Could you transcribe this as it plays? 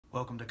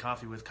Welcome to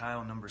Coffee with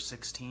Kyle number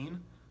 16.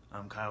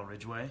 I'm Kyle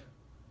Ridgway.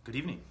 Good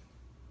evening.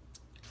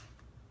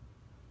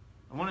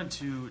 I wanted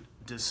to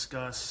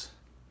discuss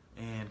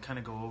and kind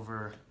of go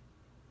over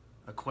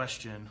a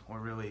question, or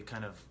really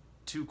kind of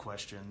two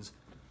questions,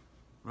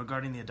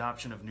 regarding the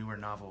adoption of newer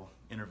novel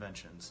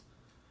interventions.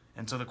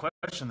 And so the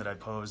question that I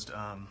posed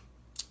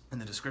in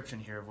the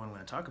description here of what I'm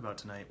going to talk about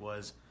tonight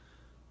was,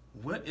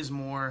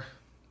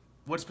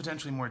 what's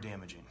potentially more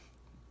damaging?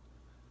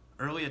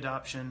 Early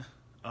adoption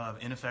of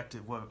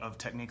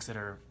techniques that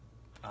are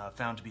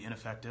found to be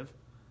ineffective,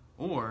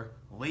 or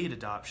late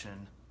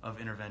adoption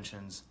of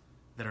interventions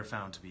that are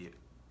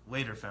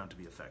later found to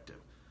be effective.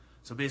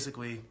 So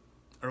basically,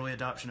 early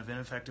adoption of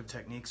ineffective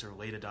techniques or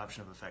late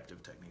adoption of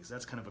effective techniques.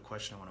 That's kind of a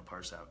question I want to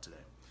parse out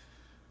today.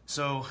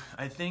 So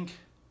I think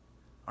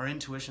our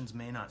intuitions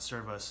may not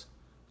serve us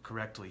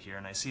correctly here,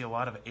 and I see a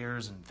lot of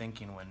errors in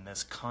thinking when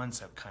this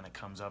concept kind of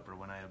comes up, or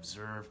when I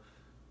observe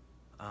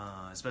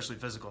especially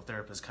physical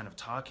therapists kind of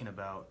talking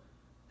about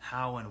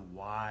how and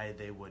why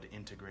they would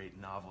integrate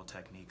novel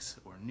techniques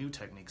or new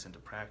techniques into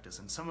practice.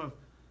 And some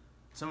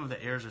of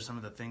the errors, or some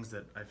of the things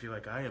that I feel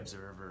like I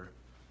observe or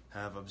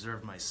have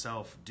observed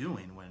myself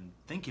doing when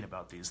thinking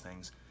about these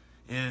things,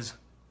 is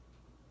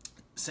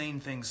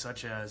saying things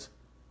such as,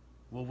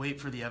 we'll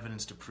wait for the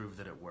evidence to prove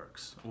that it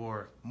works,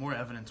 or more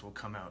evidence will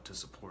come out to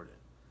support it.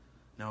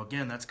 Now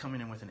again, that's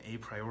coming in with an a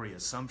priori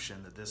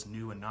assumption that this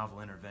new and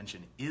novel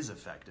intervention is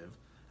effective,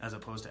 as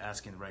opposed to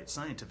asking the right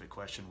scientific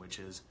question, which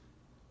is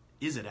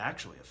it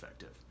actually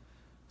effective?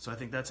 So I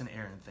think that's an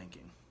error in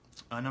thinking.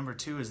 Number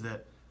two is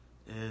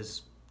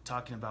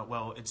talking about,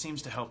 well, it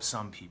seems to help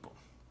some people.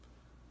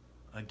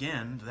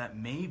 Again, that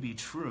may be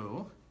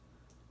true,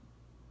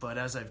 but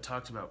as I've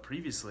talked about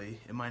previously,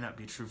 it might not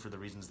be true for the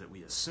reasons that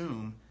we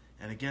assume.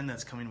 And again,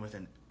 that's coming in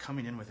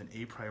with an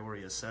a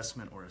priori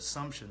assessment or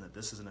assumption that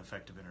this is an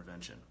effective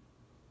intervention.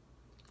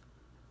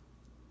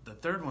 The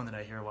third one that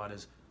I hear a lot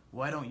is,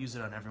 well, I don't use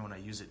it on everyone, I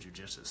use it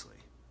judiciously.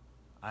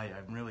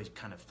 I'm really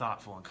kind of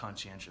thoughtful and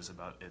conscientious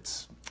about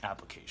its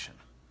application.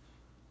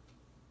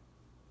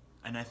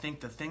 And I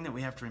think the thing that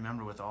we have to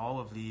remember with all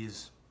of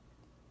these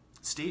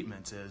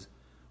statements is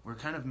we're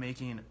kind of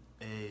making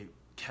a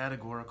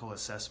categorical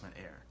assessment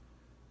error.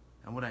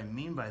 And what I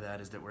mean by that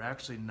is that we're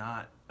actually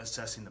not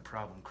assessing the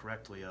problem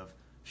correctly of,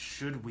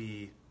 should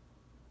we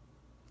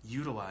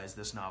utilize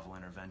this novel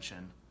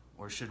intervention,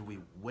 or should we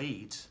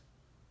wait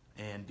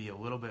and be a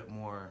little bit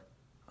more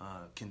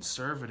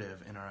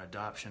conservative in our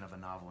adoption of a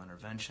novel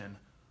intervention,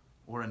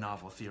 or a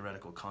novel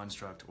theoretical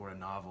construct, or a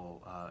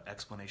novel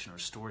explanation or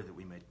story that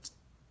we may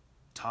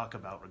talk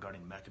about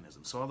regarding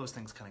mechanisms. So all those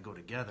things kind of go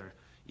together,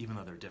 even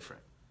though they're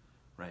different,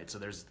 right? So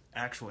there's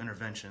actual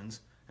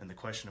interventions and the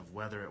question of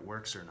whether it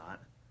works or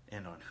not,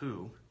 and on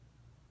who.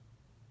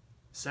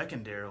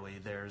 Secondarily,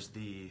 there's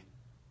the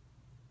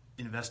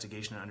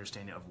investigation and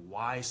understanding of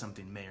why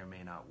something may or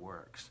may not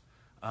work.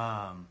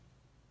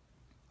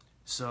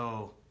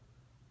 So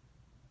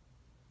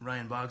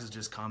Ryan Boggs has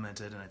just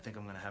commented, and I think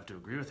I'm going to have to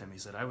agree with him. He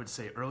said, I would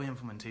say early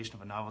implementation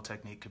of a novel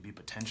technique could be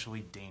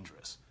potentially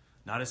dangerous.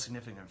 Not as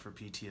significant for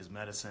PT as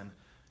medicine,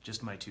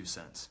 just my 2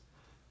 cents.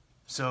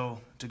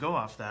 So to go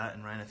off that,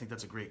 and Ryan, I think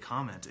that's a great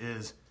comment,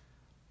 is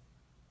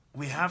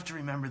we have to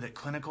remember that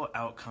clinical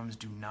outcomes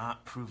do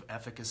not prove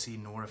efficacy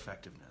nor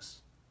effectiveness.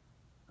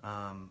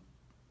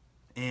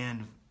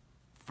 And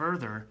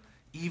further,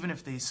 even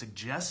if they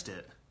suggest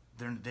it,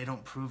 they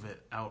don't prove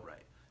it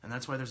outright. And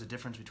that's why there's a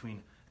difference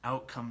between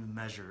outcome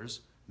measures,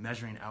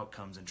 measuring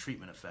outcomes, and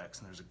treatment effects.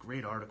 And there's a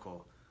great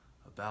article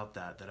about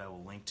that I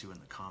will link to in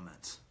the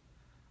comments.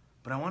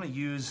 But I want to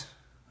use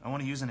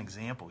an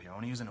example here. I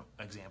want to use an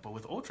example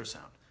with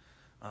ultrasound.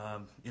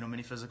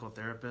 Many physical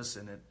therapists,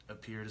 and it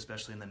appeared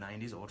especially in the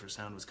 90s,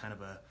 ultrasound was kind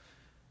of a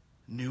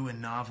new and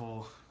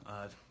novel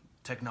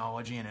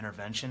technology and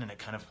intervention, and it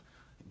kind of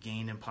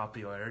gained in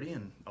popularity,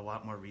 and a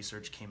lot more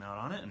research came out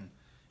on it, and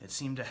it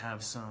seemed to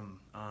have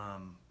some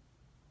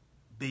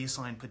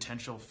baseline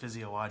potential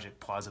physiologic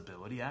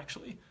plausibility,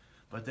 actually.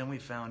 But then we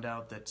found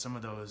out that some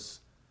of those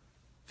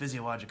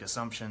physiologic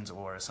assumptions,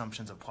 or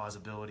assumptions of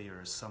plausibility, or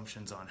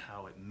assumptions on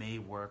how it may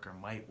work or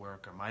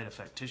might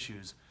affect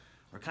tissues,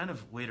 were kind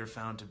of later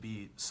found to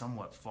be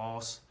somewhat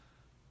false.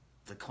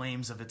 The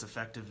claims of its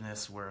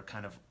effectiveness were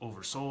kind of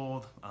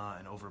oversold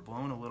and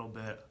overblown a little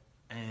bit,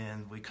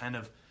 and we kind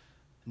of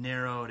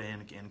narrowed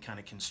and kind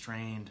of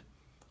constrained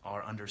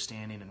our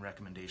understanding and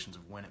recommendations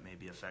of when it may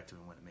be effective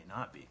and when it may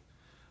not be.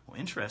 Well,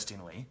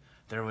 interestingly,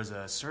 there was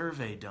a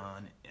survey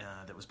done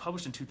that was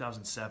published in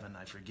 2007.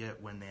 I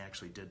forget when they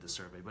actually did the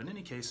survey, but in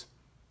any case,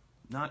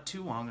 not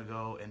too long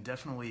ago, and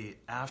definitely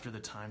after the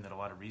time that a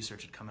lot of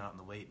research had come out in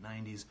the late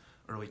 90s,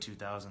 early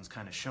 2000s,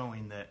 kind of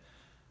showing that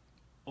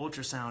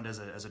ultrasound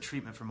as a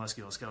treatment for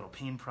musculoskeletal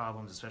pain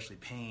problems, especially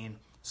pain,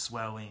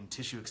 swelling,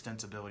 tissue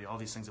extensibility, all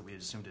these things that we had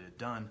assumed it had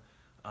done,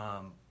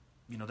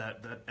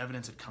 that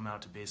evidence had come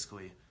out to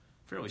basically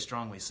fairly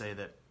strongly say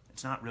that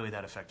it's not really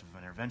that effective of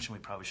an intervention. We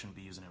probably shouldn't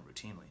be using it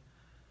routinely.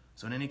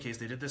 So in any case,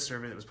 they did this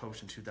survey that was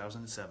published in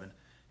 2007,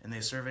 and they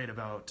surveyed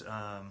about,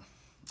 I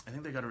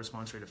think they got a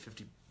response rate of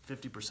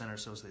 50% or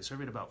so. So they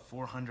surveyed about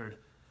 400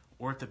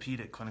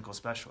 orthopedic clinical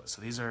specialists.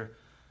 So these are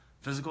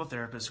physical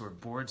therapists who are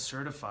board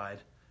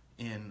certified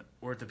in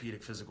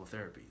orthopedic physical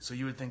therapy. So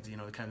you would think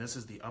that, this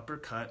is the upper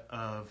cut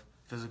of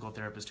physical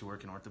therapists who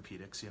work in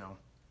orthopedics.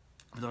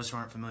 For those who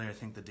aren't familiar, I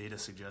think the data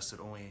suggests that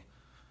only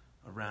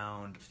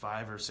around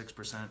 5 or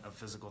 6% of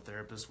physical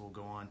therapists will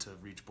go on to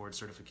reach board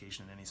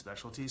certification in any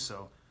specialty.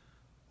 So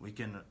we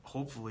can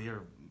hopefully,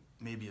 or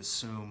maybe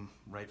assume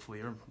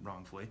rightfully or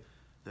wrongfully,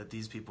 that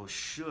these people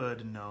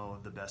should know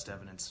the best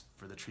evidence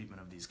for the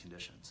treatment of these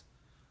conditions.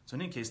 So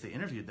in any case, they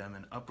interviewed them,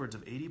 and upwards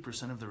of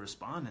 80% of the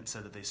respondents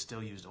said that they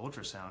still used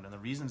ultrasound, and the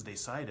reasons they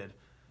cited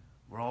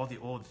were all the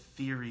old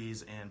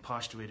theories and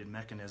postulated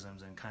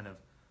mechanisms and kind of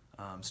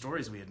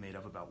stories we had made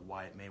up about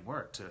why it may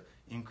work to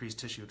increase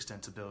tissue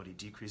extensibility,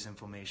 decrease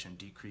inflammation,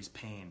 decrease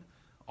pain.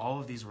 All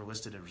of these were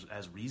listed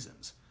as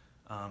reasons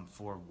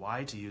for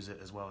why to use it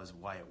as well as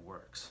why it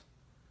works.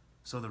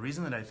 So the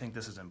reason that I think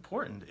this is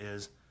important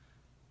is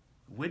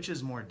which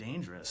is more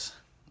dangerous,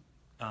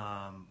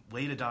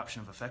 late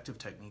adoption of effective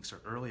techniques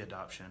or early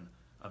adoption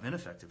of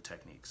ineffective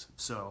techniques.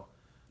 So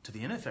to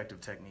the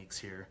ineffective techniques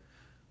here,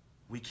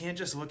 we can't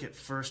just look at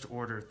first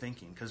order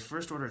thinking, because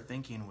first order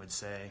thinking would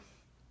say,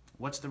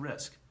 what's the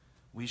risk?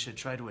 We should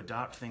try to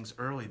adopt things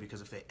early,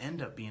 because if they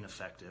end up being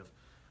effective,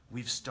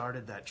 we've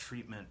started that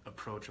treatment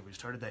approach, or we've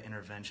started that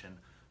intervention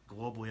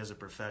globally as a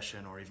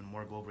profession, or even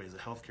more globally as a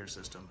healthcare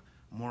system,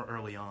 more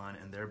early on,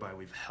 and thereby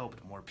we've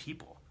helped more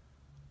people.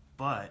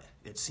 But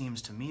it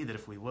seems to me that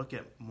if we look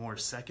at more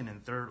second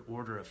and third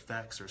order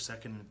effects or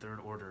second and third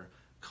order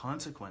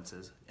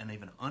consequences, and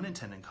even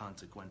unintended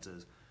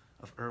consequences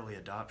of early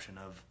adoption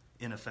of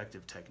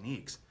ineffective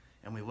techniques,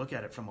 and we look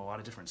at it from a lot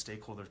of different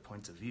stakeholders'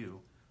 points of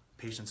view,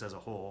 patients as a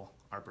whole,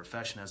 our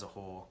profession as a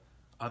whole,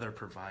 other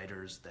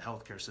providers, the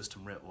healthcare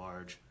system writ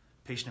large,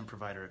 patient and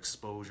provider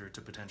exposure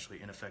to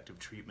potentially ineffective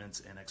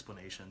treatments and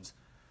explanations,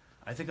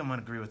 I think I'm going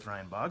to agree with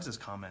Ryan Boggs'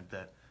 comment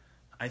that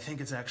I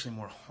think it's actually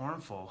more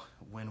harmful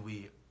when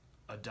we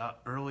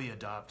early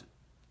adopt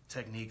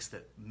techniques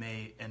that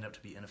may end up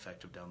to be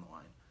ineffective down the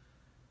line.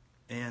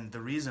 And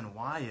the reason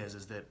why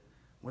is that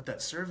what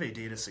that survey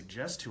data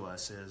suggests to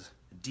us is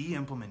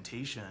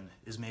de-implementation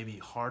is maybe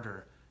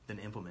harder than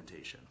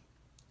implementation.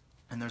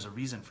 And there's a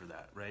reason for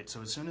that, right?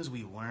 So as soon as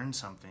we learn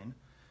something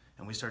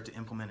and we start to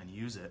implement and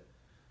use it,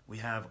 we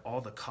have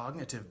all the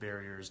cognitive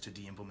barriers to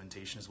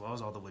de-implementation, as well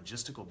as all the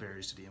logistical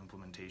barriers to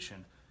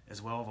de-implementation,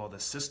 as well as all the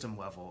system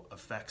level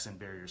effects and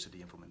barriers to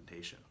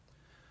de-implementation.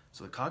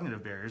 So the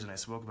cognitive barriers, and I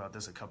spoke about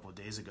this a couple of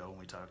days ago when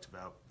we talked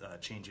about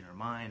changing our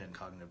mind and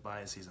cognitive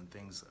biases and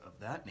things of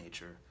that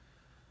nature.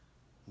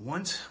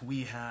 Once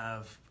we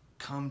have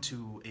come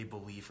to a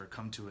belief or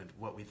come to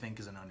what we think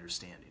is an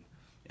understanding,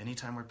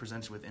 anytime we're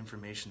presented with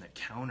information that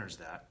counters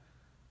that,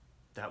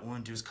 that will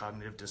induce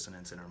cognitive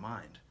dissonance in our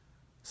mind.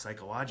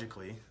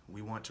 Psychologically,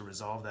 we want to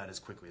resolve that as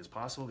quickly as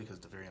possible because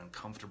it's a very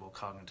uncomfortable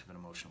cognitive and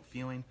emotional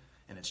feeling,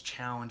 and it's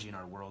challenging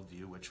our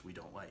worldview, which we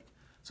don't like.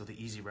 So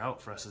the easy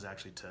route for us is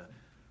actually to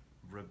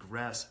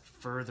regress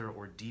further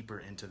or deeper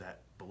into that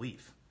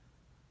belief.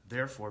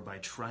 Therefore, by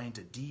trying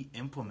to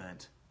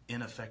de-implement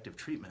ineffective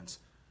treatments,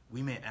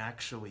 we may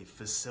actually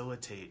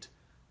facilitate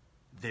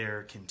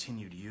their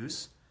continued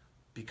use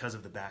because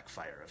of the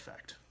backfire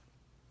effect.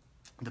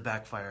 The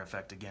backfire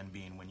effect, again,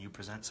 being when you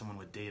present someone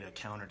with data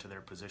counter to their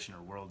position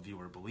or worldview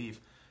or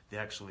belief, they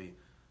actually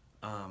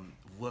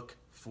look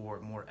for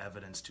more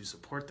evidence to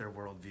support their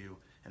worldview,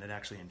 and it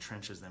actually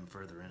entrenches them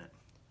further in it.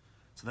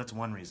 So that's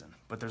one reason.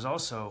 But there's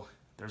also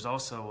the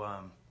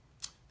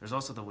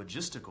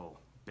logistical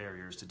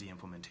barriers to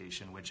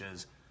de-implementation, which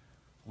is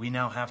we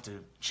now have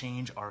to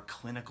change our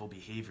clinical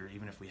behavior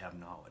even if we have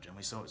knowledge.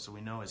 And so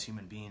we know as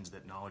human beings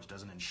that knowledge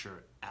doesn't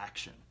ensure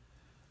action.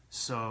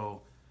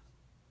 So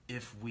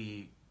if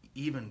we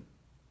even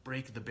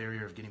break the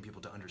barrier of getting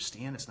people to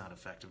understand it's not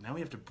effective, now we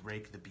have to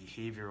break the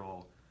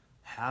behavioral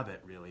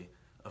habit, really,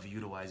 of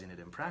utilizing it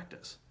in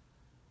practice.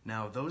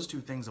 Now, those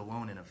two things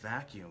alone in a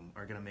vacuum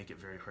are going to make it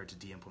very hard to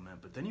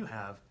de-implement, but then you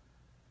have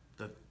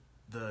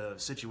the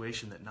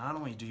situation that not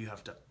only do you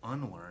have to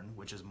unlearn,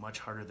 which is much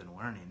harder than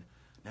learning,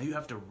 now you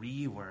have to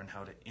relearn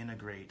how to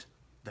integrate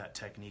that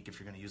technique if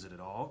you're going to use it at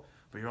all,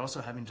 but you're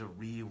also having to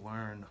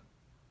relearn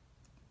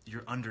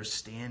your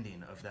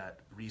understanding of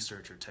that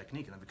research or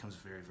technique, and that becomes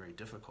very, very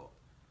difficult.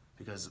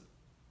 Because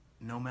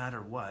no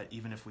matter what,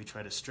 even if we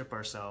try to strip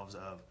ourselves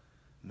of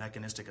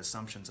mechanistic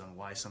assumptions on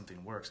why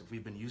something works, if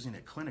we've been using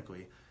it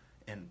clinically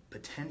and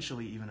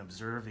potentially even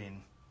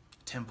observing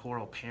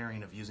temporal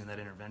pairing of using that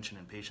intervention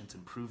in patients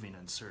improving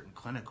in certain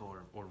clinical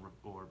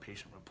or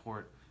patient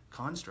report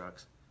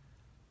constructs,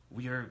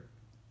 we are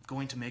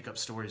going to make up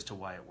stories to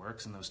why it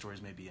works, and those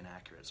stories may be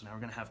inaccurate. So now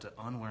we're going to have to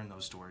unlearn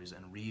those stories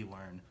and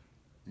relearn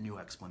new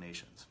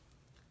explanations.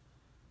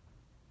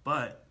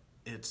 But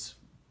it's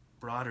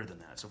broader than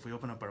that. So if we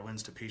open up our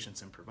lens to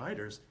patients and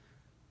providers,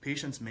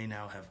 patients may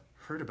now have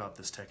heard about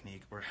this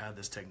technique or had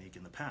this technique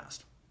in the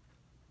past.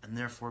 And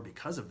therefore,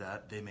 because of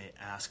that, they may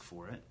ask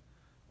for it,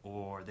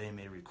 or they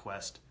may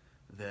request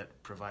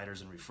that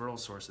providers and referral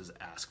sources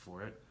ask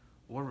for it,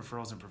 or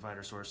referrals and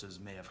provider sources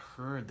may have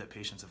heard that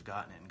patients have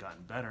gotten it and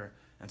gotten better,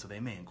 and so they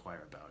may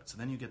inquire about it. So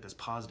then you get this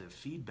positive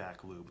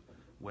feedback loop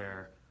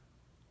where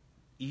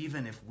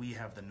even if we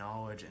have the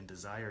knowledge and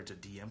desire to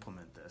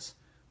de-implement this,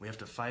 we have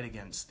to fight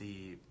against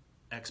the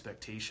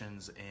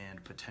expectations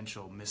and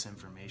potential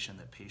misinformation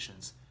that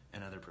patients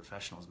and other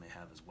professionals may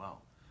have as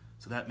well.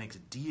 So that makes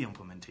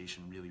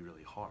de-implementation really,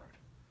 really hard.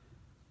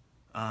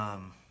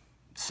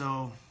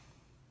 So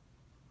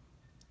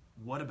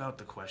what about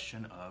the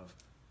question of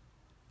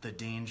the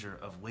danger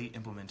of late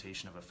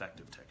implementation of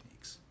effective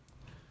techniques?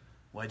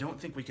 Well, I don't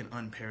think we can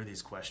unpair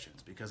these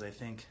questions because I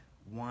think,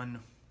 one,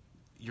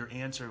 your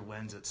answer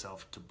lends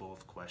itself to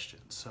both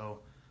questions. So,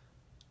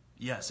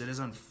 yes, it is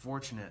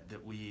unfortunate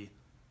that we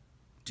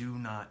do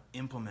not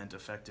implement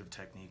effective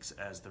techniques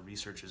as the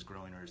research is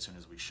growing or as soon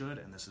as we should,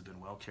 and this has been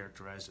well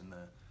characterized in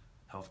the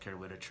healthcare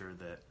literature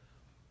that,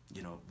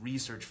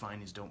 research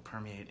findings don't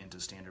permeate into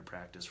standard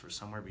practice for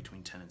somewhere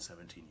between 10 and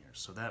 17 years.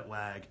 So that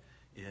lag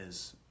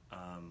is,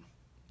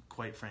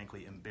 quite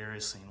frankly,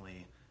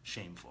 embarrassingly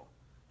shameful,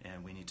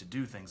 and we need to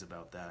do things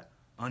about that,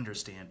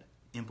 understand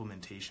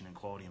implementation and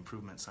quality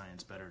improvement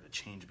science better to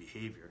change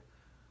behavior.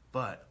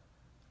 But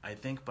I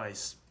think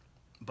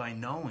by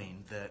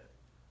knowing that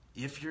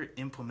if you're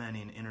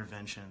implementing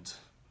interventions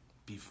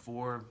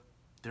before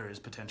there is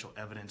potential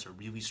evidence or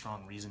really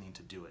strong reasoning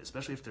to do it,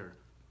 especially if they're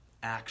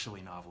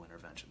actually novel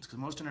interventions, because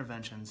most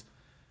interventions,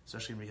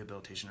 especially in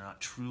rehabilitation, are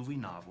not truly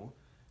novel,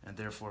 and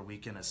therefore we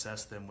can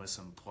assess them with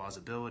some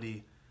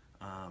plausibility,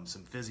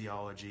 some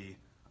physiology,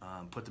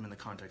 put them in the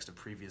context of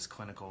previous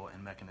clinical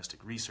and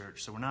mechanistic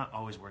research. So we're not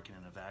always working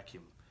in a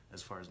vacuum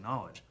as far as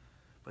knowledge.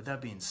 But that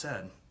being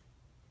said,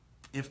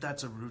 if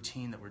that's a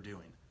routine that we're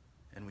doing,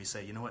 and we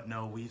say, you know what,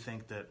 no, we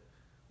think that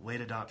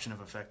late adoption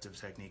of effective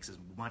techniques is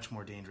much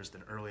more dangerous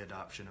than early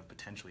adoption of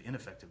potentially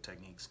ineffective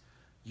techniques,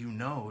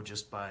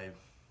 just by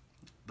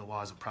the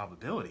laws of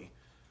probability,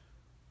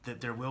 that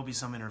there will be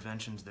some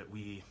interventions that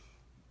we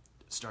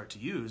start to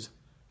use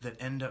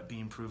that end up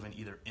being proven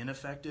either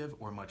ineffective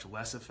or much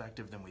less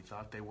effective than we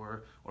thought they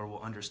were, or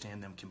we'll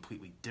understand them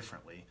completely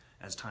differently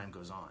as time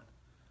goes on.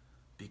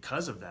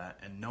 Because of that,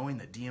 and knowing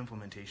that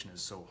de-implementation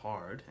is so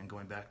hard, and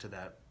going back to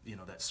that,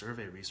 that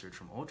survey research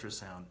from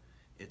ultrasound,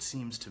 it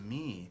seems to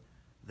me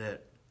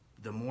that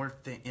the more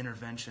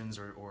interventions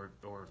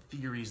or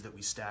theories that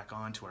we stack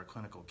onto our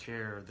clinical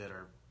care that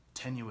are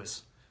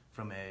tenuous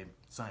from a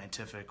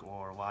scientific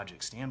or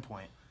logic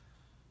standpoint,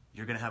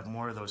 you're going to have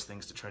more of those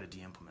things to try to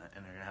de-implement,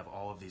 and you're going to have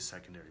all of these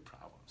secondary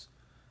problems.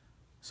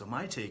 So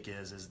my take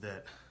is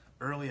that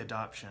early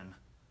adoption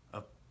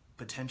of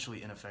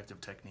potentially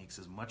ineffective techniques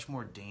is much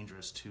more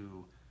dangerous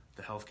to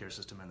the healthcare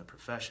system and the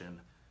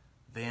profession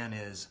than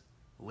is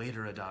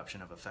later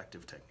adoption of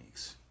effective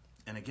techniques.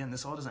 And again,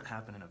 this all doesn't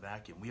happen in a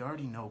vacuum. We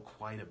already know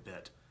quite a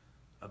bit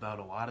about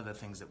a lot of the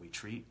things that we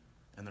treat,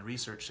 and the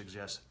research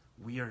suggests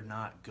we are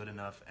not good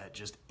enough at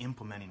just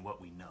implementing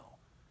what we know.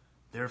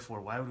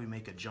 Therefore, why would we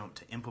make a jump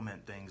to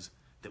implement things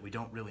that we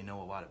don't really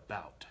know a lot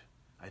about?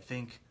 I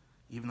think,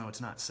 even though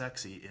it's not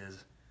sexy,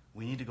 is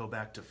we need to go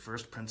back to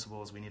first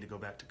principles, we need to go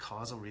back to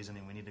causal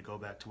reasoning, we need to go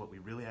back to what we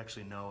really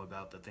actually know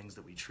about the things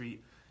that we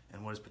treat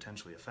and what is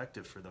potentially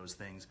effective for those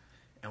things,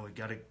 and we've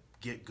got to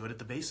get good at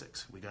the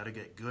basics. We got to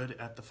get good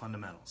at the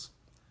fundamentals.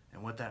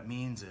 And what that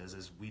means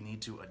is we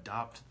need to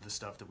adopt the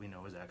stuff that we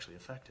know is actually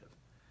effective.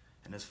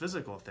 And as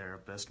physical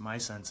therapists, my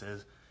sense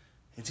is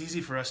it's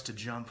easy for us to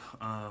jump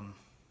on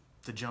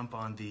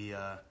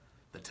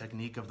the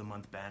technique of the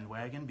month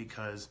bandwagon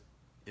because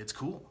it's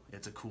cool.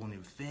 It's a cool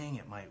new thing.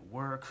 It might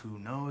work. Who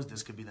knows?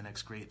 This could be the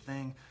next great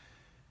thing.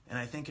 And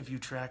I think if you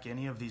track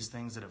any of these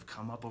things that have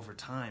come up over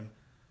time,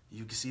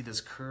 you can see this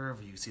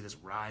curve, you see this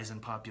rise in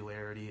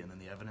popularity, and then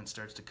the evidence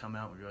starts to come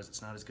out. We realize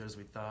it's not as good as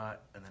we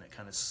thought, and then it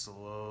kind of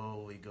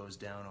slowly goes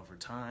down over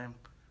time.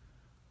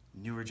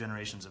 Newer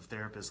generations of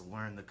therapists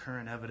learn the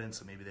current evidence,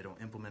 so maybe they don't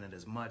implement it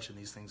as much, and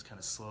these things kind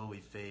of slowly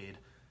fade.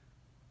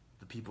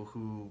 The people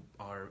who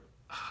are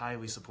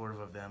highly supportive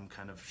of them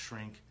kind of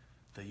shrink.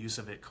 The use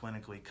of it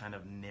clinically kind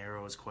of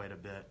narrows quite a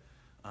bit.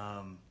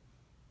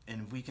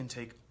 And we can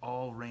take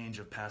all range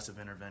of passive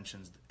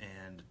interventions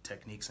and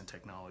techniques and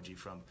technology,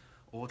 from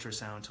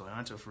ultrasound to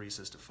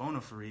iontophoresis to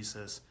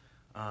phonophoresis,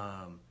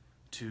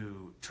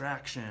 to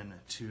traction,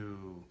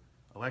 to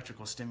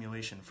electrical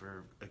stimulation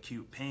for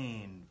acute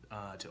pain,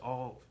 to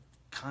all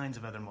kinds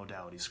of other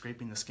modalities,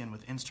 scraping the skin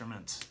with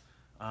instruments,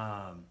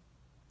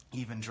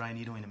 even dry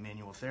needling and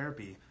manual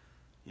therapy.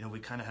 We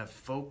kind of have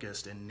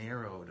focused and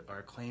narrowed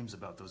our claims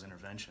about those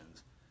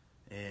interventions.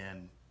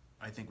 And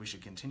I think we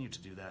should continue to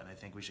do that, and I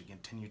think we should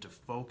continue to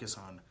focus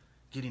on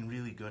getting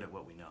really good at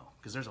what we know,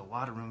 because there's a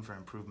lot of room for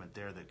improvement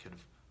there that could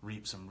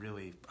reap some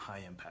really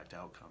high impact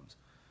outcomes.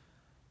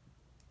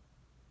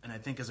 And I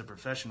think as a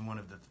profession, one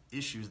of the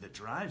issues that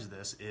drives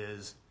this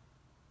is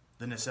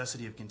the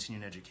necessity of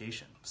continuing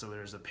education. So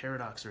there's a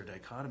paradox or a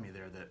dichotomy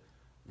there that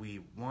we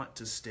want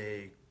to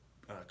stay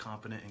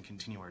competent and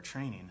continue our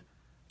training,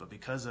 but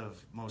because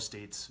of most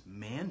states'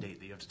 mandate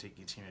that you have to take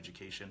continuing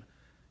education,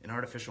 an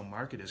artificial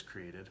market is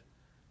created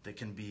that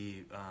can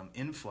be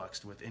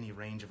influxed with any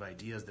range of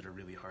ideas that are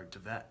really hard to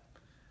vet.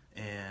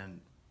 And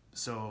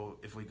so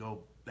if we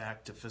go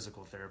back to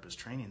physical therapist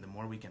training, the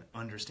more we can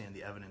understand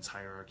the evidence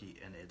hierarchy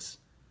and its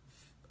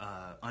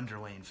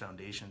underlying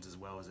foundations as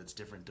well as its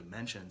different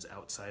dimensions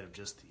outside of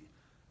just the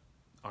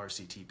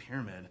RCT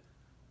pyramid,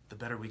 the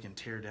better we can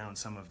tear down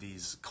some of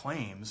these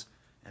claims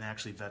and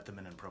actually vet them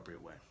in an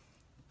appropriate way.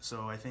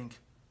 So I think,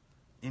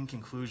 in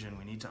conclusion,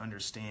 we need to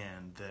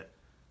understand that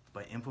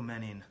by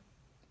implementing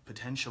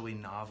potentially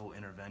novel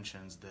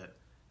interventions that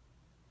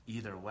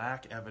either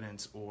lack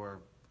evidence or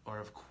are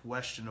of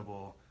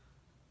questionable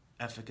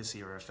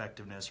efficacy or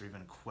effectiveness or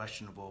even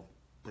questionable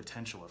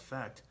potential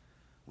effect,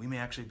 we may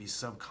actually be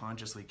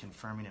subconsciously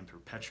confirming and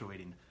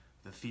perpetuating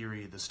the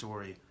theory, the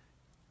story,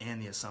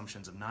 and the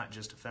assumptions of not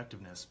just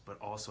effectiveness, but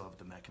also of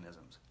the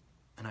mechanisms.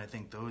 And I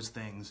think those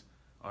things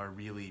are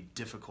really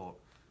difficult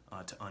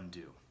to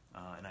undo.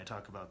 And I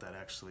talk about that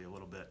actually a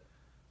little bit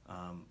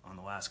on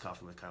the last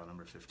Coffee with Kyle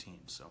number 15.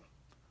 So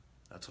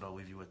that's what I'll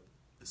leave you with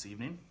this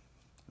evening.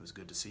 It was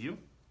good to see you.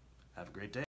 Have a great day.